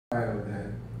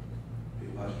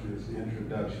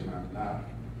introduction. I'm not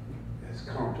as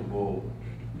comfortable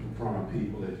in front of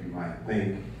people as you might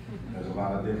think. There's a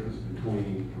lot of difference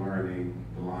between learning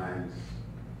the lines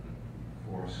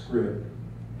for a script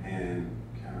and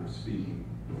kind of speaking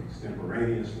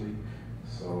extemporaneously.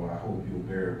 So I hope you'll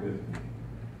bear with me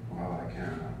while I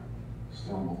kind of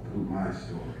stumble through my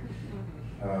story.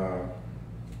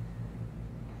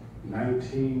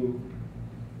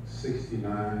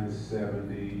 1969,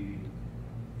 70,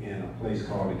 in a place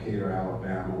called Decatur,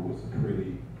 Alabama, was a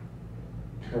pretty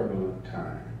turbulent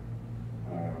time.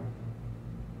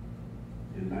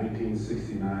 In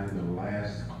 1969, the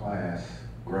last class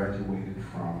graduated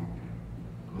from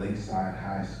Lakeside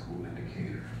High School in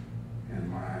Decatur.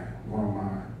 And one of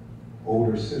my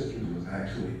older sisters was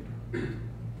actually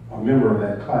a member of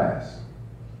that class.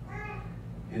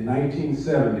 In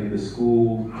 1970, the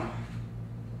school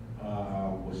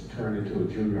was turned into a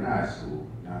junior high school.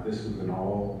 Now, this was an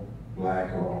all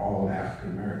black or all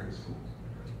African American school.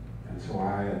 And so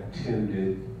I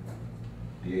attended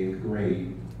the 8th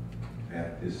grade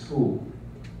at this school.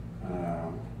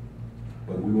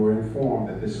 But we were informed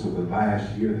that this was the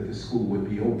last year that the school would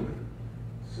be open.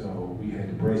 So we had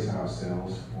to brace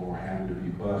ourselves for having to be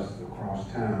bused across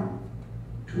town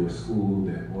to a school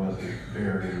that wasn't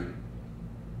very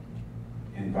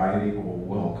inviting or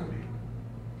welcoming.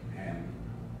 And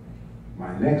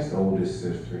my next oldest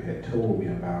sister had told me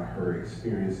about her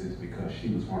experiences because she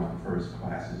was one of the first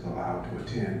classes allowed to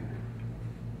attend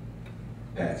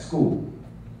that school.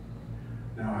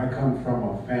 Now, I come from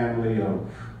a family of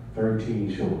 13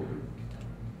 children.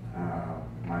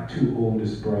 My 2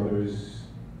 oldest brothers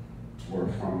were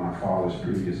from my father's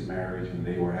previous marriage, and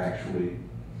they were actually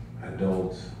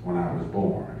adults when I was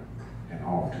born and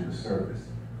off to the service.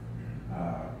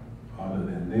 Other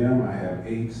than them, I have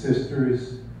 8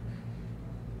 sisters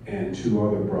and 2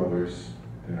 other brothers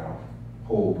that are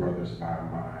whole brothers by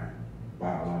my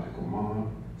biological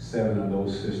mom. 7 of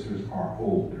those sisters are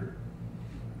older.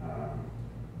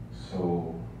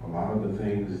 So a lot of the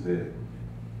things that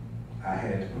I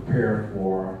had to prepare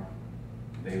for,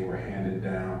 they were handed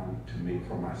down to me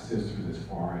from my sisters as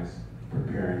far as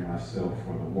preparing myself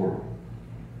for the world.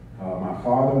 My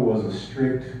father was a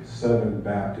strict Southern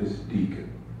Baptist deacon.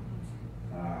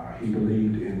 He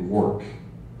believed in work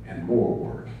and more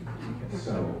work.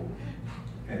 So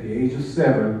at the age of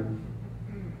 7,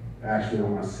 actually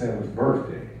on my 7th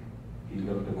birthday, he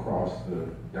looked across the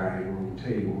dining room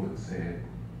table and said,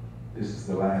 "This is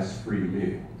the last free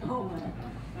meal.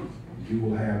 You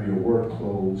will have your work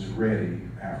clothes ready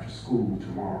after school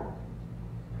tomorrow."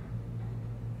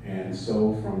 And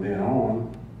so from then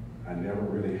on, I never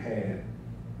really had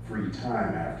free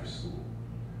time after school.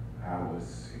 I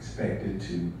was expected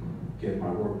to get my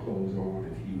work clothes on,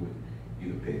 and he would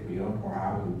either pick me up or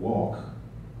I would walk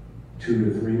 2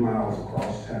 to 3 miles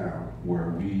across town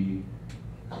where we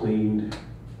cleaned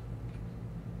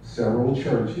several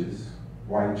churches,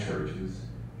 white churches,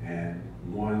 and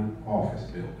 1 office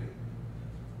building.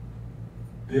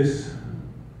 This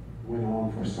went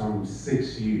on for some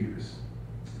 6 years,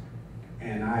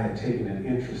 and I had taken an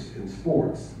interest in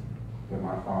sports, but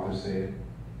my father said,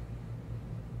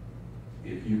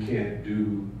 "If you can't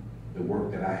do the work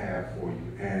that I have for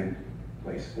you and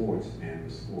play sports, then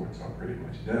the sports are pretty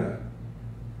much done."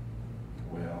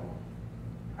 Well,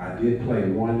 I did play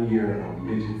 1 year of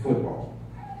midget football.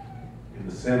 In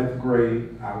the 7th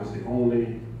grade, I was the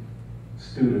only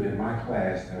student in my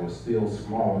class that was still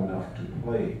small enough to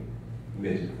play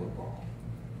midget football.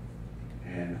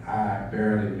 And I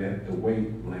barely met the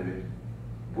weight limit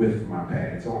with my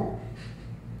pads on.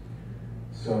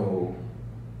 So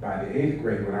by the 8th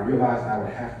grade, when I realized I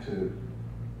would have to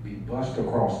be bused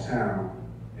across town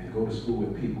and go to school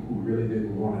with people who really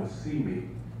didn't want to see me,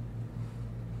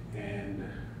 and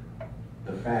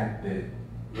the fact that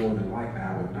more than likely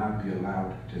I would not be allowed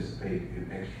to participate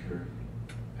in extra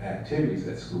activities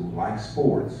at school, like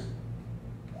sports,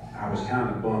 I was kind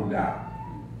of bummed out.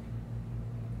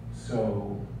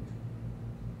 So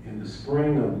in the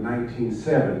spring of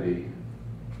 1970,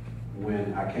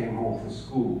 when I came home from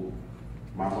school,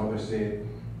 my mother said,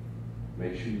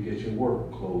 "Make sure you get your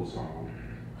work clothes on."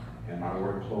 And my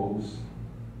work clothes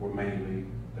were mainly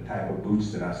the type of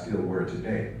boots that I still wear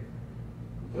today.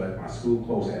 But my school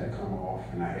clothes had to come off,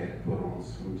 and I had to put on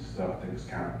some stuff that was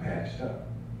kind of patched up.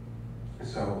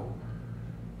 So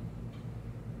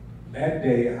that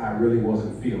day, I really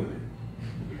wasn't feeling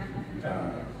it.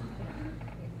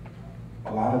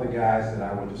 A lot of the guys that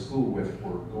I went to school with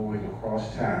were going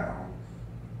across town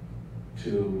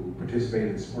to participate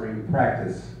in spring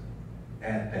practice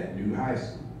at that new high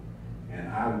school. And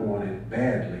I wanted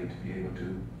badly to be able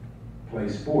to play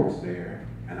sports there,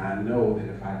 And I know that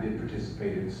if I did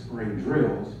participate in spring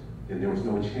drills, then there was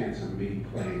no chance of me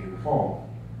playing in the fall.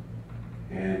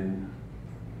 And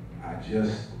I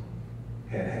just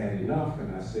had had enough,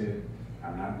 and I said,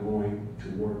 I'm not going to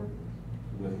work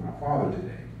with my father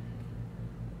today.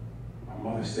 My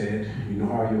mother said, you know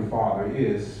how your father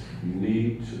is, you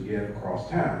need to get across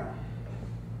town.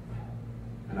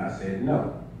 And I said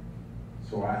no.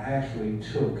 So I actually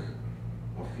took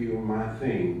a few of my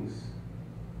things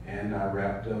and I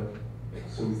wrapped up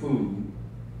some food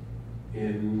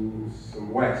in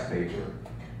some wax paper,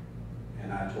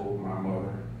 and I told my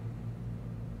mother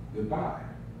goodbye.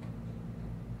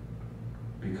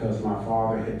 Because my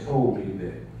father had told me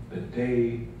that the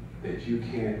day that you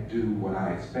can't do what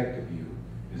I expect of you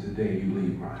is the day you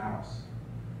leave my house.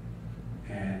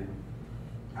 And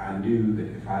I knew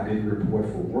that if I didn't report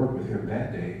for work with him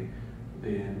that day,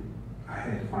 then I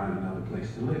had to find another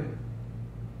place to live.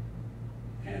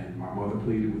 And my mother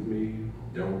pleaded with me,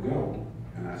 don't go.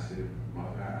 And I said,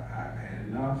 Mother, I've had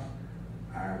enough.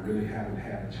 I really haven't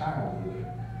had a childhood.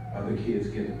 Other kids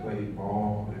get to play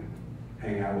ball and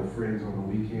hang out with friends on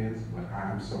the weekends, but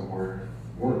I'm somewhere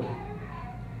working.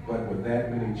 But with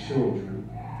that many children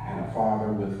and a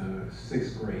father with a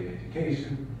 6th grade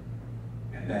education,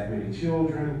 and that many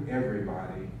children,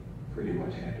 everybody pretty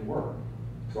much had to work.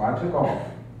 So I took off.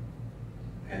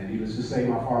 And needless to say,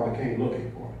 my father came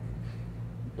looking for me.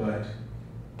 But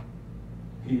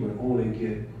he would only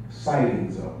get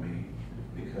sightings of me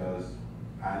because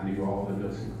I knew all the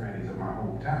nooks and crannies of my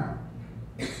hometown.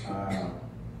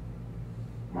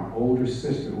 My older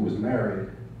sister, who was married,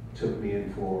 took me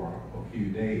in for a few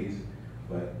days,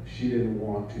 but she didn't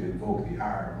want to invoke the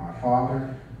ire of my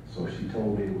father, so she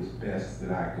told me it was best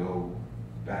that I go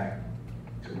back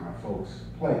to my folks'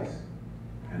 place.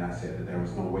 And I said that there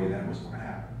was no way that was going to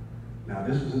happen. Now,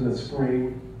 this was in the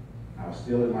spring. I was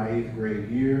still in my 8th grade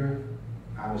year.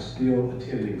 I was still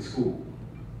attending school.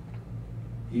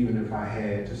 Even if I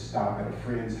had to stop at a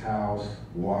friend's house,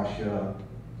 wash up,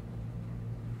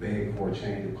 beg for a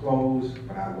change of clothes,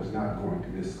 but I was not going to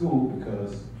miss school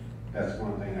because that's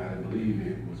one thing I didn't believe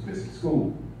in, was missing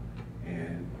school.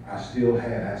 And I still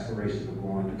had aspirations of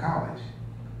going to college.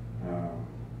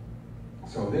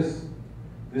 So this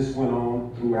went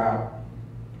on throughout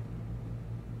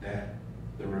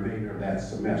the remainder of that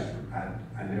semester.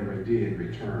 I never did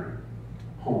return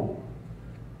home.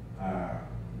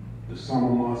 The summer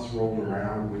months rolled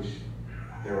around, which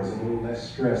there was a little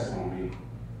less stress on me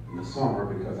in the summer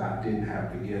because I didn't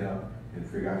have to get up and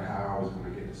figure out how I was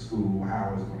going to get to school,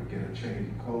 how I was going to get a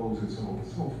change of clothes, and so on and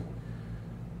so forth.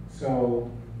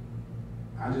 So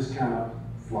I just kind of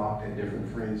flopped at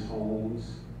different friends'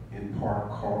 homes, in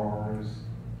parked cars,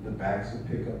 in the backs of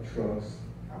pickup trucks.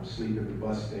 I would sleep at the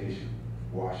bus station,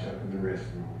 wash up in the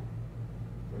restroom.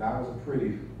 But I was a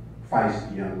pretty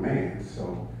feisty young man,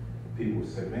 so people would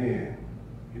say, man,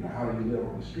 you know, how do you live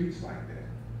on the streets like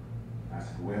that? I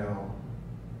said, well,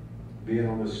 being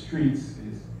on the streets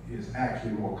is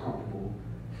actually more comfortable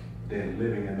than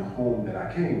living in the home that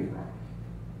I came from.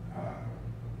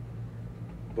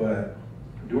 But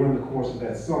during the course of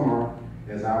that summer,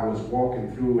 as I was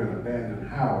walking through an abandoned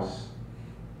house,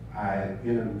 I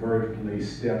inadvertently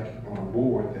stepped on a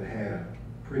board that had a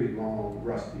pretty long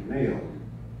rusty nail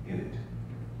in it.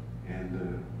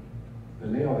 And the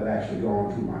nail had actually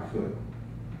gone through my foot.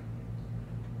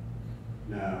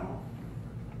 Now,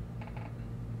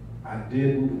 I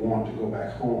didn't want to go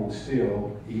back home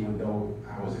still, even though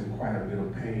I was in quite a bit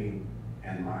of pain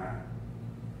and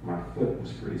my foot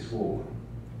was pretty swollen.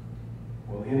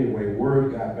 Well, anyway,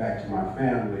 word got back to my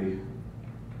family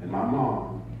and my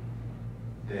mom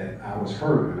that I was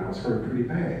hurt, and I was hurt pretty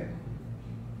bad.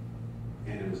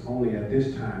 And it was only at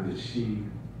this time that she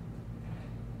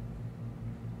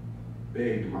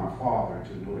begged my father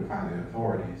to notify the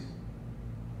authorities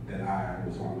that I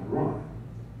was on the run.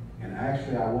 And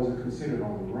actually, I wasn't considered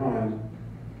on the run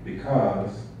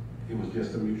because it was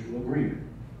just a mutual agreement.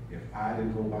 If I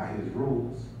didn't go by his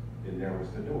rules, then there was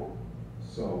the door.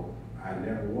 So I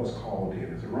never was called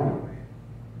in as a runaway.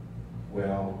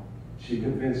 Well, she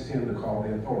convinced him to call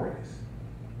the authorities.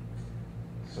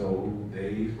 So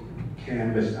they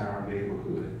canvassed our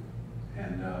neighborhood,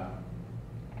 and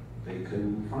they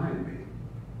couldn't find me,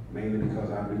 mainly because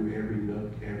I knew every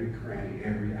nook, every cranny,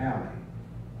 every alley.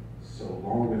 So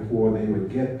long before they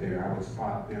would get there, I would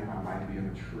spot them. I might be in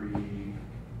a tree,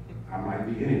 I might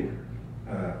be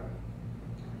anywhere.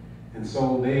 And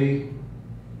so they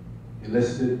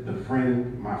enlisted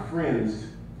my friends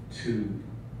to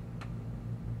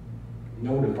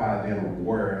notify them of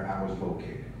where I was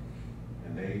located.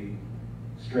 And they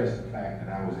stressed the fact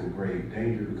that I was in grave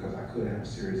danger because I could have a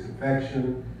serious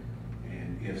infection,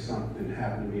 and if something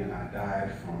happened to me and I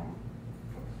died from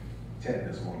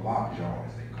tetanus or lockjaw,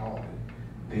 as they call it,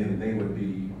 then they would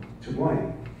be to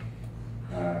blame.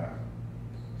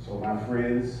 So my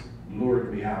friends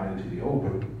lured me out into the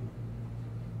open,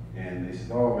 and they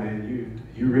said, "Oh man,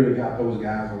 you really got those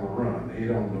guys on the run. They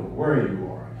don't know where you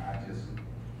are." And I just,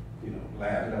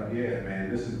 laughed it up. "Yeah, man,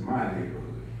 this is my neighborhood.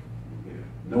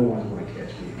 No one's going to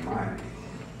catch me in my neighborhood."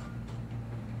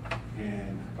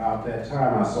 And about that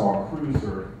time, I saw a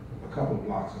cruiser a couple of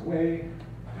blocks away,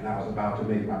 and I was about to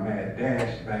make my mad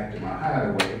dash back to my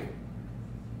hideaway,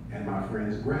 and my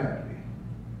friends grabbed me.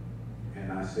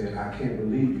 And I said, "I can't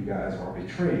believe you guys are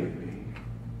betraying me.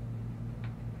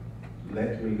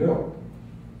 Let me go."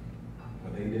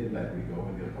 But they didn't let me go,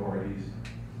 and the authorities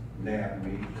nabbed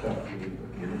me, cuffed me, and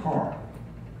put me in the car.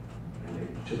 And they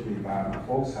took me by my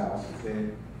folks' house and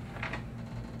said,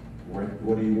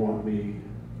 what do you want me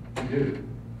to do?"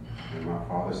 And my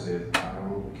father said, "I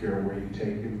don't care where you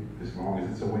take him, as long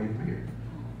as it's away from here."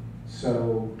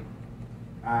 So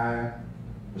I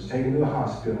was taken to the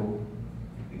hospital,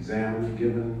 examined,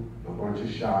 given a bunch of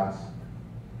shots,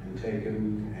 and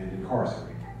taken and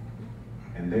incarcerated.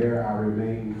 And there I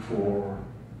remained for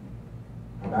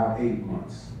about 8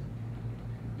 months,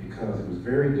 because it was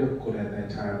very difficult at that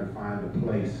time to find a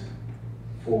place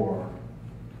for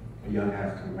a young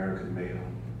African-American male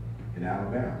in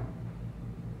Alabama.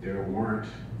 There weren't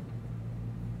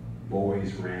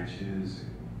boys' ranches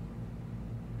and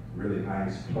really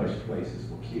nice, plush places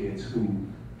for kids who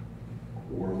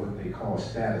were what they call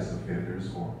status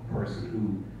offenders, or a person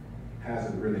who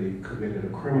hasn't really committed a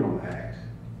criminal act,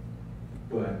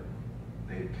 but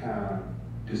they kind of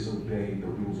disobeyed the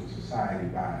rules of society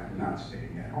by not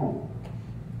staying at home.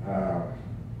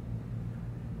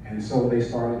 And so they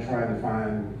started trying to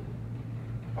find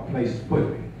a place to put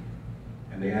me.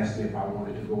 And they asked me if I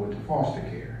wanted to go into foster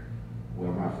care.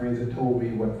 Well, my friends had told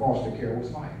me what foster care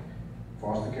was like.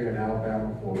 Foster care in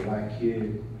Alabama for a black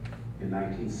kid in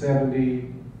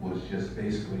 1970 was just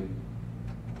basically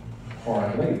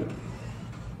hard labor.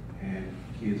 And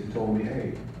kids had told me,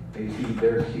 hey, they feed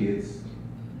their kids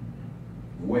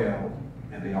well,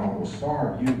 and they almost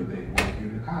starve you, but they work you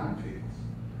in the cotton fields.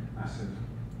 I said,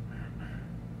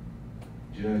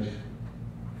 "Judge,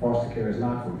 foster care is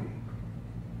not for me."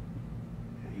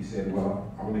 And he said,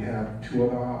 "Well, I only have two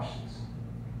other options,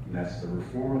 and that's the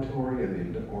reformatory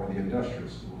or the industrial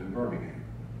school in Birmingham.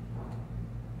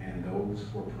 And those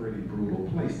were pretty brutal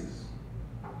places."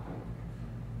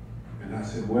 And I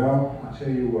said, "Well, I'll tell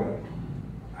you what,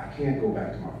 I can't go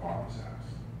back to my father's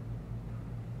house,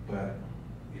 but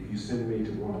if you send me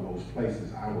to one of those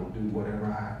places, I will do whatever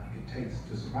it takes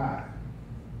to survive.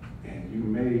 And you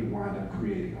may wind up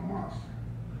creating a monster."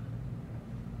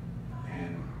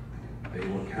 And they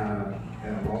were kind of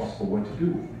at a loss for what to do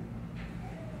with me.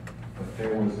 But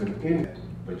there was an end,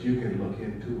 but you can look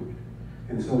into it.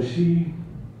 And so she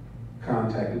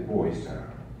contacted Boys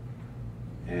Town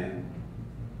and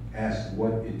asked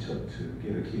what it took to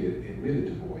get a kid admitted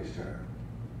to Boys Town.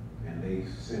 And they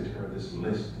sent her this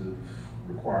list of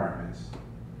requirements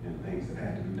and things that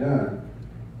had to be done.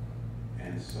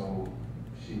 And so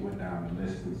she went down the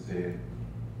list and said,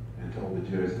 and told the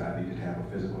judge that I needed to have a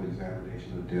physical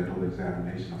examination, a dental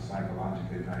examination, a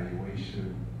psychological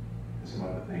evaluation, and some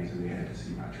other things, and they had to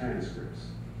see my transcripts.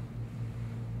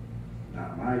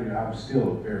 Now, mind you, I was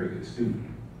still a very good student.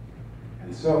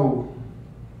 And so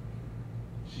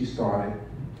she started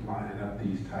lining up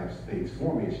these types of things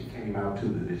for me, and she came out to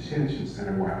the detention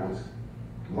center where I was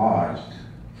lodged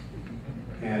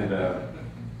and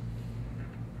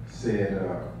said,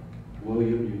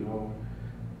 "William,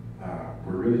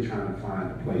 we're really trying to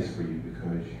find a place for you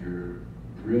because you're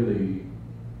really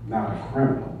not a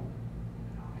criminal.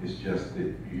 It's just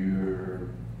that you're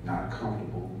not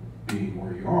comfortable being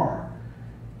where you are.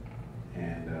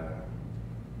 And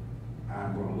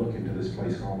I'm going to look into this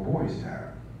place called Boys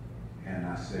Town." And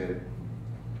I said,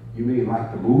 "You mean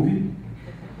like the movie?"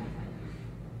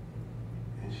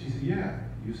 And she said, "Yeah,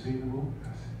 you seen the movie?"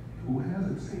 I said, "Who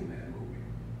hasn't seen that movie?"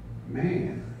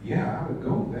 "Man, yeah, I would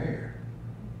go there."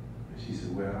 And she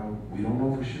said, "Well, we don't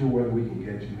know for sure whether we can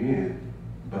get you in,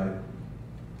 but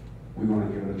we're going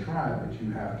to give it a try, but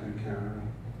you have to kind of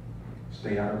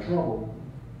stay out of trouble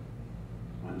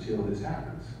until this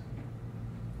happens."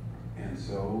 And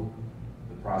so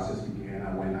the process began.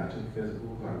 I took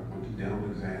physicals, I went to dental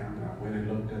exam, and I went and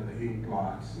looked at the ink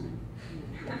blots, and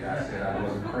the guy said I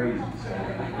wasn't crazy. So,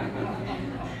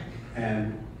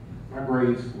 and my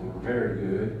grades were very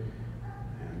good,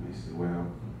 and they said, well,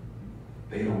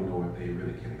 they don't know if they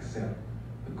really can accept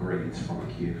the grades from a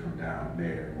kid from down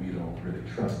there. We don't really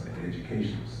trust the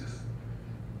educational system,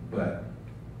 but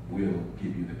we'll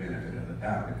give you the benefit of the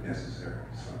doubt if necessary.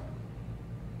 So,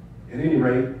 at any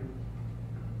rate,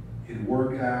 it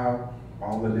worked out.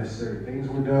 All the necessary things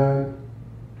were done,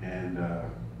 and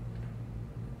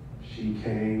she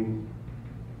came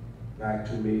back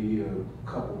to me a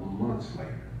couple of months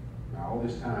later. Now, all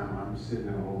this time, I'm sitting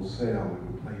in a little cell in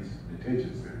a place,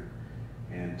 detention center,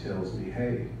 and tells me,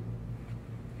 hey,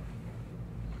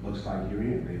 looks like you're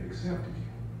in, they've accepted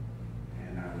you.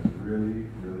 And I was really,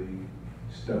 really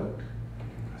stoked.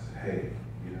 I said, hey,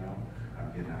 you know,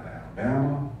 I'm getting out of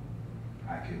Alabama.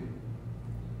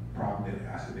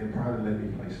 I said, they'll probably let me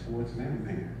play sports and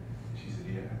everything. She said,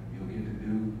 yeah, you'll get to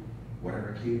do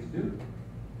whatever kids do.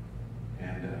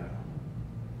 And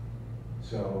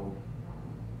so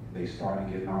they started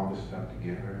getting all this stuff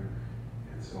together.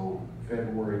 And so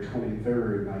February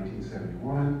 23rd,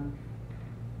 1971,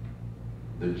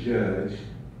 the judge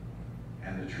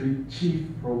and the chief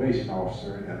probation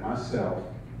officer and myself,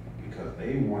 because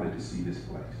they wanted to see this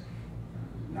place.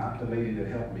 Not the lady that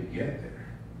helped me get there,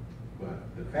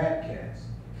 but the fat cats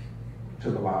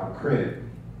took a lot of credit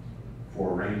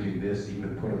for arranging this,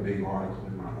 even put a big article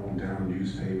in my hometown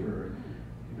newspaper,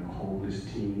 you know, homeless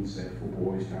teens set for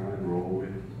Boys Town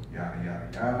enrollment, yada, yada,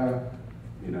 yada.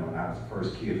 You know, and I was the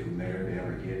first kid from there to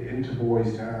ever get into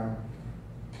Boys Town.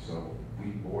 So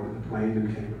we boarded the plane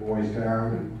and came to Boys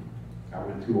Town, and I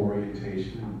went through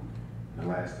orientation. And the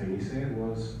last thing he said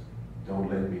was, don't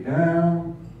let me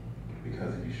down,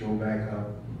 because if you show back up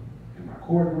in my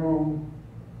courtroom,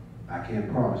 I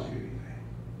can't promise you anything.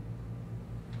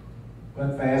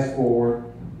 But fast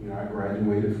forward, you know, I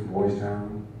graduated from Boys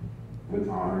Town with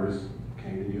honors,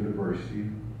 came to university,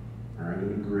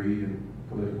 earned a degree in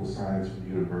political science from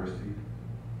the university,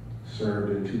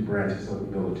 served in 2 branches of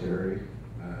the military,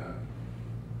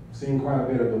 seen quite a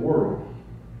bit of the world.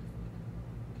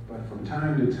 But from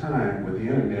time to time with the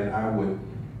internet, I would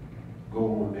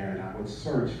go on there and I would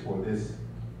search for this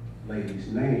lady's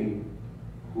name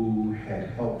who had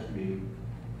helped me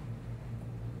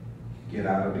get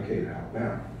out of Decatur,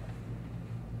 Alabama.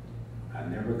 I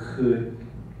never could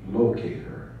locate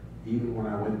her. Even when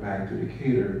I went back to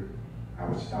Decatur, I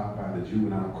would stop by the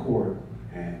juvenile court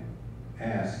and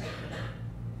ask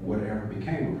whatever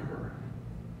became of her.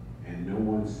 And no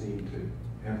one seemed to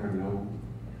ever know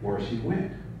where she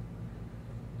went.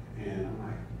 And I'm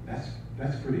like,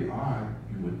 that's pretty odd.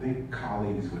 You would think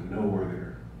colleagues would know where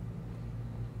their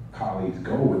colleagues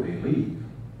go when they leave,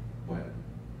 but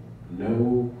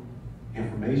no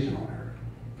information on her.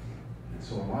 And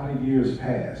so a lot of years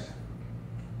passed.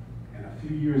 And a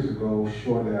few years ago,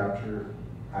 shortly after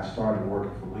I started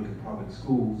working for Lincoln Public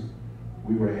Schools,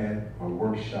 we were at a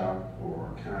workshop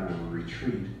or kind of a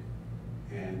retreat.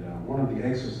 And one of the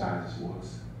exercises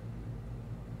was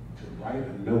to write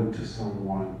a note to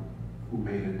someone who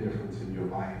made a difference in your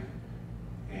life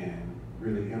and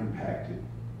really impacted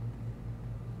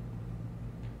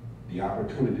the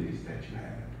opportunities that you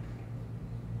had.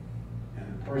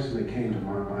 And the person that came to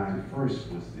my mind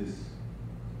first was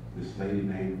this lady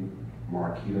named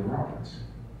Marquita Roberts.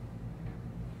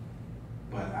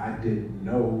 But I didn't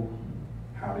know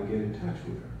how to get in touch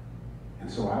with her.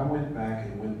 And so I went back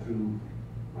and went through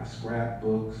my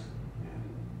scrapbooks and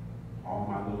all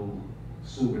my little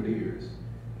souvenirs,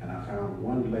 and I found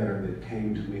one letter that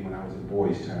came to me when I was in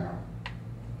Boys Town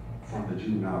from the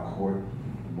juvenile court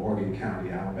in Morgan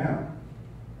County, Alabama.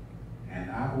 And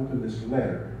I opened this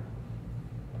letter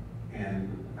and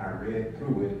I read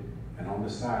through it, and on the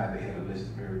side they had a list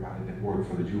of everybody that worked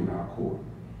for the juvenile court.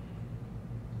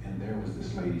 And there was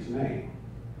this lady's name.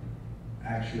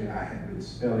 Actually, I had been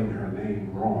spelling her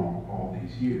name wrong all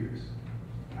these years.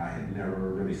 I had never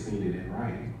really seen it in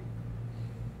writing.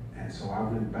 And so I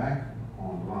went back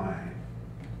online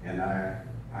and I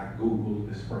Googled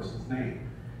this person's name.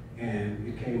 And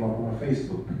it came up on a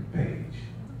Facebook page.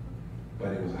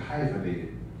 But it was a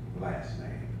hyphenated last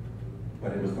name.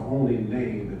 But it was the only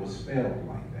name that was spelled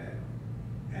like that.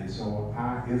 And so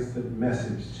I instant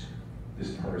messaged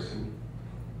this person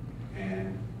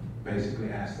and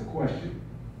basically asked the question,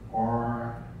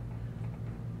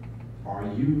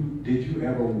 did you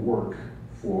ever work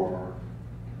for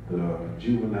the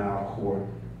juvenile court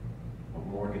of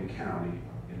Morgan County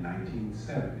in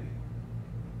 1970?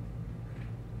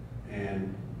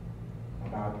 And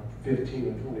about 15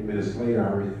 or 20 minutes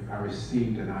later, I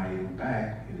received an IM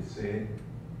back, and it said,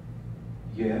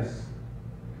 yes,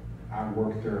 I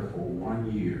worked there for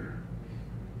 1 year.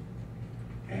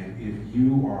 And if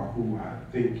you are who I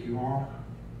think you are,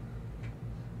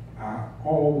 I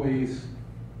always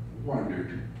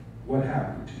wondered what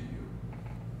happened to you.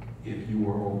 if you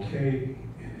were okay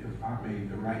and if I made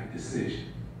the right decision.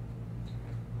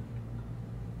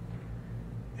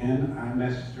 And I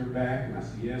messaged her back and I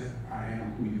said, yes, I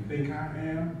am who you think I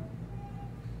am.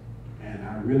 And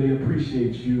I really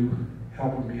appreciate you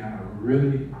helping me out of a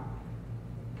really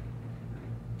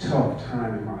tough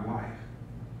time in my life.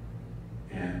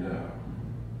 And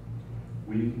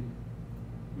we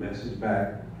messaged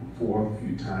back and forth a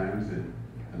few times,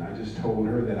 and I just told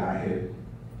her that I had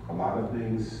a lot of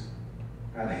things,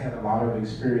 I'd had a lot of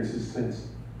experiences since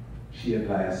she had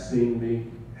last seen me,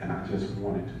 and I just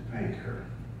wanted to thank her.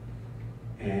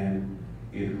 And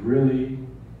it really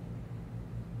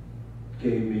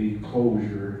gave me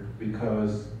closure,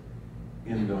 because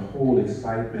in the whole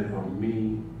excitement of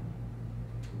me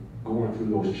going through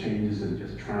those changes and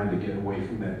just trying to get away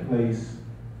from that place,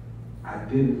 I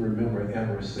didn't remember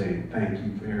ever saying thank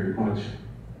you very much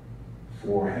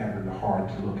for having the heart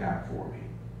to look out for me.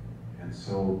 And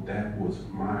so that was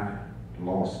my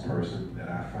lost person that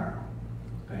I found.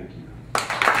 Thank you.